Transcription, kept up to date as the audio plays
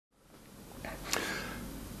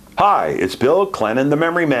Hi, it's Bill Clennon, the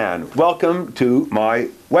Memory Man. Welcome to my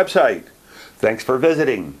website. Thanks for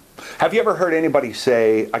visiting. Have you ever heard anybody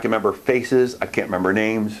say, I can remember faces, I can't remember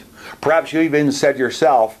names? Perhaps you even said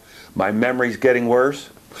yourself, my memory's getting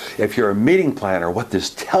worse. If you're a meeting planner, what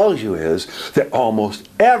this tells you is that almost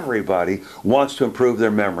everybody wants to improve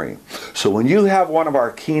their memory. So when you have one of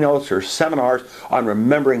our keynotes or seminars on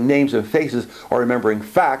remembering names and faces or remembering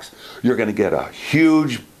facts, you're going to get a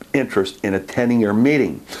huge interest in attending your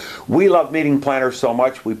meeting. We love meeting planners so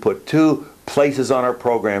much we put 2 places on our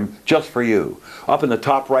program just for you. Up in the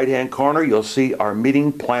top right hand corner you'll see our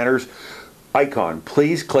meeting planners icon.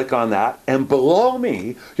 Please click on that, and below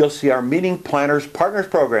me you'll see our Meeting Planners Partners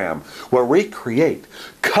Program, where we create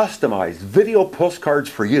customized video postcards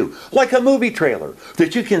for you, like a movie trailer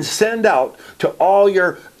that you can send out to all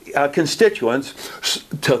your constituents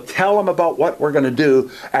to tell them about what we're going to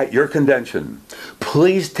do at your convention.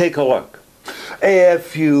 Please take a look.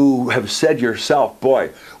 If you have said yourself,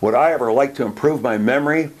 boy, would I ever like to improve my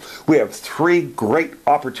memory? We have 3 great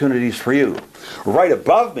opportunities for you. Right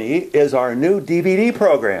above me is our new DVD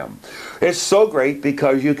program. It's so great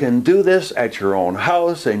because you can do this at your own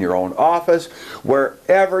house, in your own office,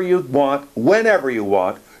 wherever you want, whenever you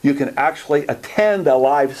want. You can actually attend a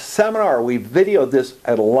live seminar. We videoed this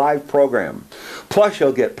at a live program. Plus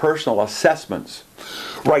you'll get personal assessments.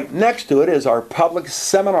 Right next to it is our public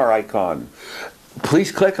seminar icon.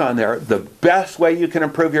 Please click on there. The best way you can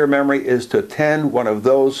improve your memory is to attend one of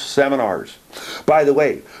those seminars. By the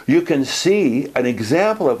way, you can see an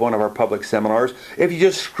example of one of our public seminars if you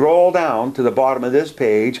just scroll down to the bottom of this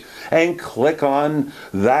page and click on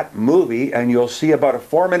that movie, and you'll see about a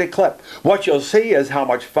 4-minute clip. What you'll see is how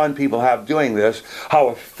much fun people have doing this, how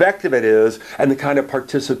effective it is, and the kind of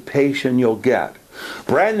participation you'll get.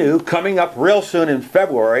 Brand new, coming up real soon in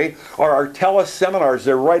February, are our teleseminars.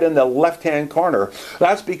 They're right in the left-hand corner.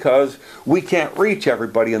 That's because we can't reach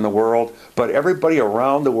everybody in the world, but everybody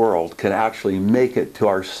around the world can actually make it to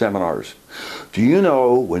our seminars. Do you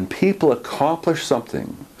know when people accomplish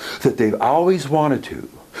something that they've always wanted to,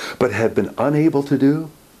 but have been unable to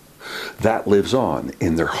do? That lives on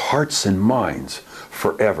in their hearts and minds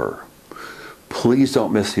forever. Please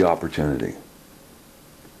don't miss the opportunity.